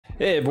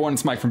Hey everyone,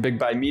 it's Mike from Big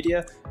By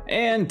Media,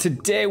 and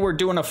today we're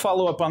doing a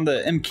follow-up on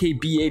the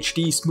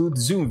MKBHD smooth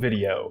zoom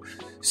video.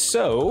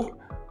 So,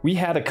 we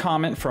had a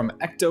comment from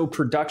Ecto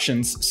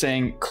Productions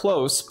saying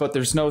close, but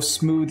there's no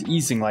smooth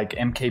easing like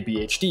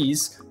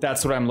MKBHD's.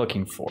 That's what I'm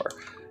looking for.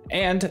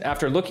 And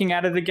after looking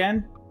at it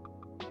again,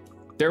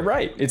 they're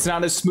right. It's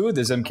not as smooth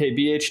as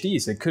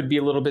MKBHD's. It could be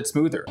a little bit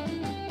smoother.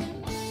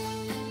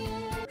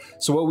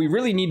 So what we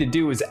really need to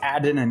do is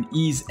add in an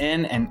ease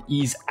in and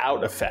ease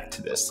out effect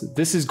to this.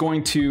 This is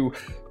going to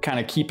kind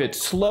of keep it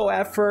slow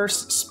at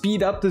first,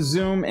 speed up the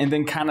zoom, and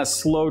then kind of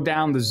slow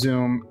down the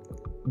zoom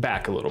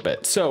back a little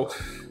bit. So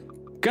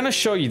gonna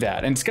show you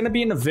that, and it's gonna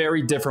be in a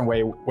very different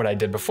way what I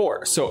did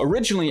before. So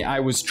originally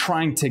I was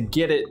trying to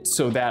get it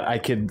so that I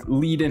could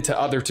lead into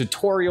other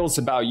tutorials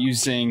about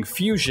using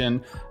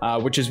Fusion,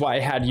 which is why I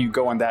had you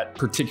go in that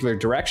particular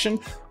direction.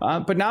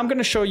 But now I'm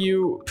gonna show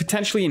you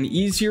potentially an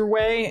easier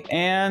way,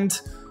 and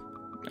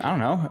I don't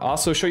know,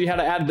 also show you how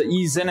to add the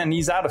ease in and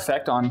ease out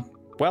effect on,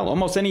 well,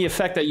 almost any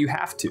effect that you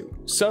have to.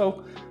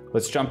 So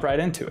let's jump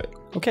right into it.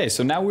 Okay,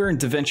 so now we're in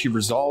DaVinci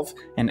Resolve,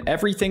 and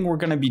everything we're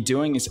gonna be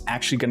doing is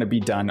actually gonna be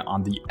done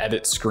on the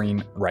edit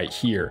screen right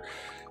here.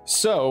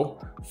 So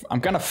I'm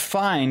gonna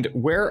find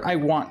where I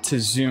want to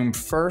zoom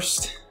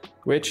first,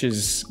 which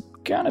is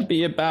gonna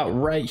be about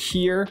right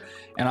here,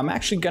 and I'm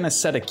actually gonna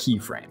set a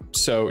keyframe.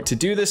 So to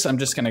do this, I'm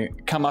just gonna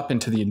come up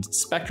into the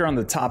inspector on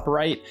the top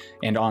right,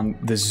 and on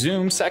the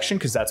zoom section,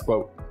 because that's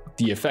what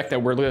the effect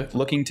that we're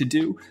looking to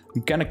do,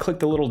 I'm gonna click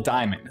the little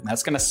diamond, and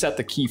that's gonna set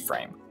the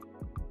keyframe.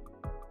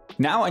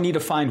 Now I need to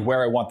find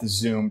where I want the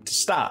zoom to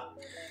stop.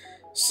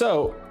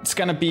 So it's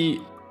gonna be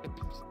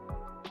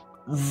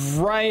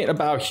right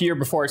about here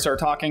before I start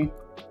talking.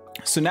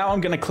 So now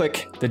I'm gonna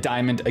click the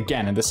diamond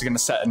again, and this is gonna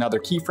set another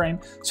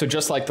keyframe. So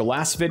just like the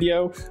last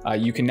video,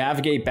 you can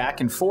navigate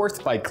back and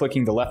forth by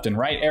clicking the left and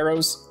right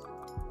arrows,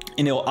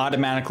 and it'll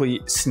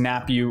automatically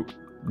snap you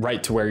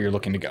right to where you're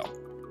looking to go.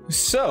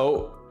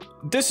 So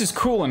this is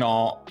cool and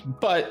all,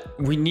 but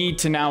we need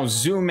to now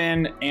zoom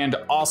in and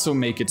also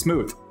make it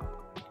smooth.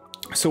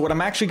 So what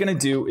I'm actually gonna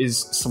do is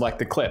select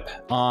the clip.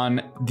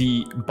 On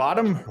the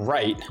bottom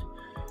right,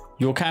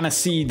 you'll kind of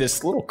see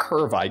this little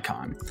curve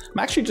icon. I'm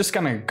actually just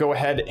gonna go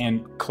ahead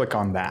and click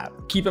on that.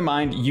 Keep in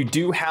mind, you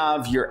do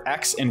have your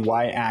X and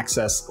Y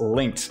axis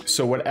linked.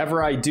 So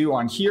whatever I do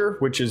on here,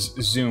 which is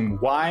zoom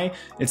Y,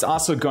 it's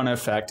also gonna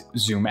affect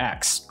zoom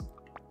X.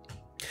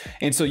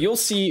 And so you'll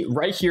see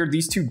right here,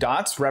 these two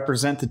dots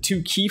represent the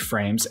two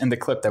keyframes in the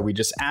clip that we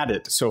just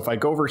added. So if I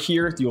go over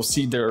here, you'll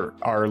see there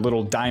are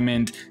little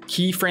diamond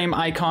keyframe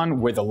icon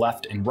with the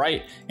left and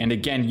right. And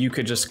again, you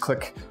could just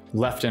click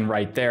left and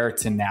right there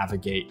to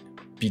navigate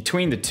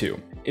between the two.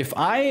 If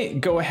I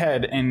go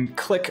ahead and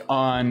click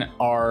on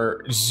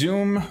our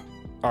zoom,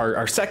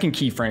 our second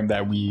keyframe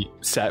that we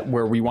set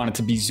where we want it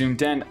to be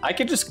zoomed in, I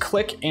could just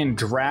click and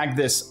drag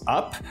this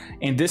up,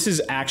 and this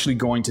is actually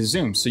going to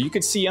zoom. So you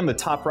could see on the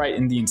top right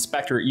in the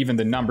inspector, even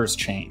the numbers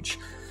change.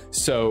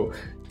 So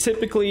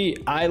typically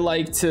I'm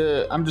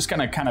just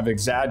gonna kind of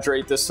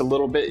exaggerate this a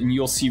little bit, and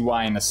you'll see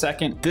why in a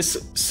second.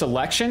 This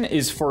selection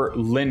is for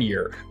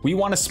linear. We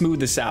wanna smooth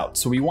this out.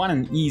 So we want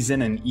an ease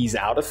in and ease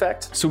out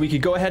effect. So we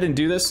could go ahead and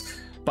do this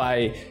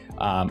by,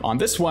 on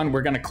this one,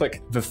 we're gonna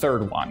click the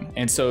third one.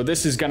 And so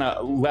this is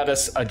gonna let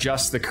us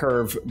adjust the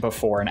curve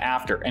before and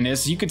after. And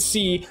as you can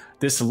see,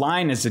 this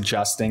line is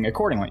adjusting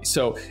accordingly.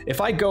 So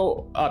if I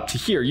go up to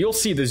here, you'll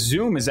see the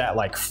zoom is at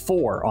like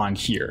 4 on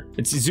here.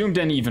 It's zoomed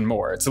in even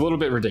more. It's a little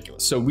bit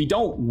ridiculous. So we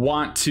don't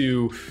want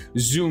to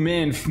zoom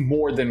in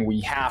more than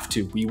we have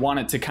to. We want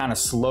it to kind of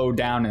slow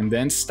down and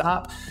then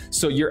stop.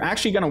 So you're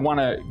actually gonna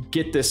wanna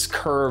get this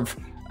curve,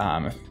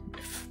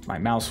 if my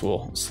mouse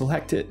will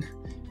select it,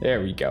 there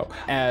we go,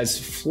 as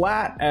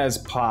flat as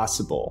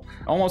possible,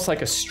 almost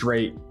like a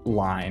straight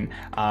line,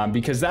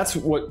 because that's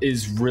what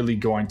is really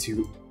going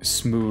to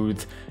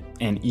smooth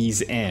and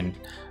ease in,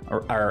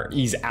 or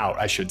ease out,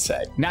 I should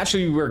say.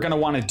 Naturally, we're gonna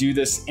wanna do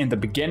this in the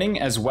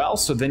beginning as well,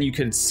 so then you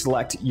could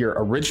select your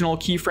original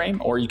keyframe,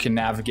 or you can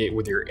navigate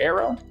with your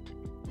arrow.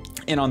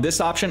 And on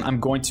this option, I'm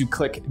going to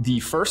click the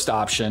first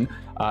option,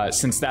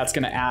 since that's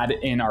gonna add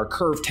in our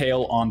curve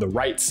tail on the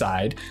right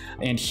side.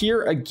 And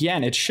here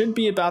again, it should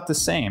be about the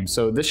same.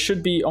 So this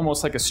should be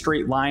almost like a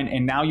straight line,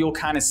 and now you'll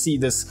kind of see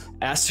this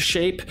S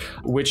shape,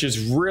 which is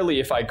really,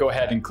 if I go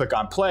ahead and click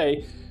on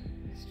play,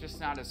 it's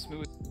just not as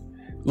smooth.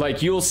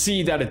 Like you'll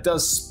see that it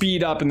does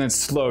speed up and then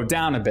slow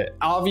down a bit.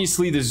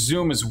 Obviously the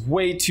zoom is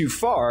way too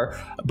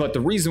far, but the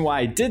reason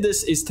why I did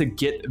this is to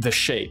get the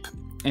shape.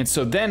 And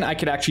so then I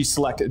could actually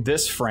select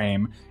this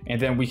frame,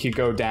 and then we could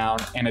go down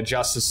and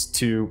adjust this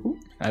to,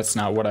 oops, that's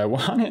not what I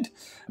wanted.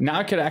 Now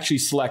I could actually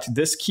select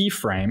this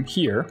keyframe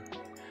here.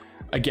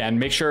 Again,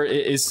 make sure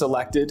it is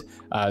selected.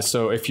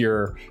 So if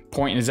your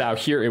point is out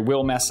here, it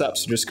will mess up.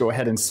 So just go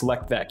ahead and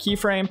select that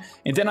keyframe.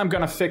 And then I'm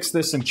gonna fix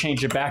this and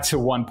change it back to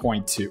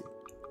 1.2.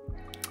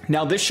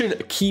 Now this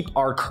should keep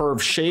our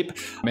curve shape,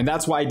 and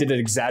that's why I did it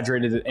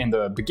exaggerated in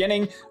the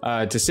beginning,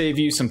 to save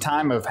you some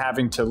time of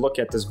having to look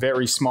at this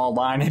very small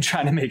line and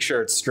trying to make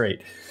sure it's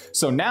straight.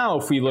 So now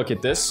if we look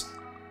at this,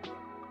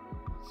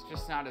 It's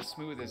just not as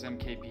smooth as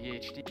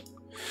MKBHD.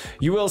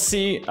 You will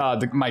see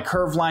my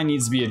curve line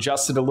needs to be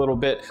adjusted a little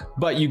bit,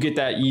 but you get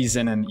that ease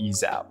in and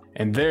ease out.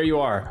 And there you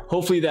are.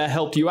 Hopefully that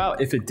helped you out.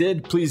 If it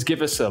did, please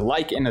give us a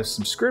like and a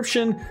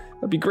subscription.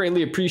 That'd be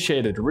greatly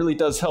appreciated. It really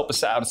does help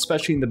us out,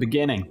 especially in the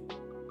beginning,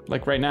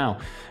 like right now.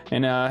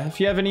 And if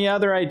you have any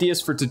other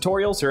ideas for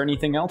tutorials or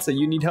anything else that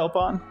you need help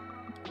on,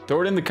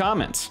 throw it in the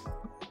comments.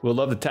 We'll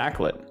love to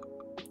tackle it.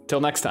 Till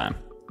next time.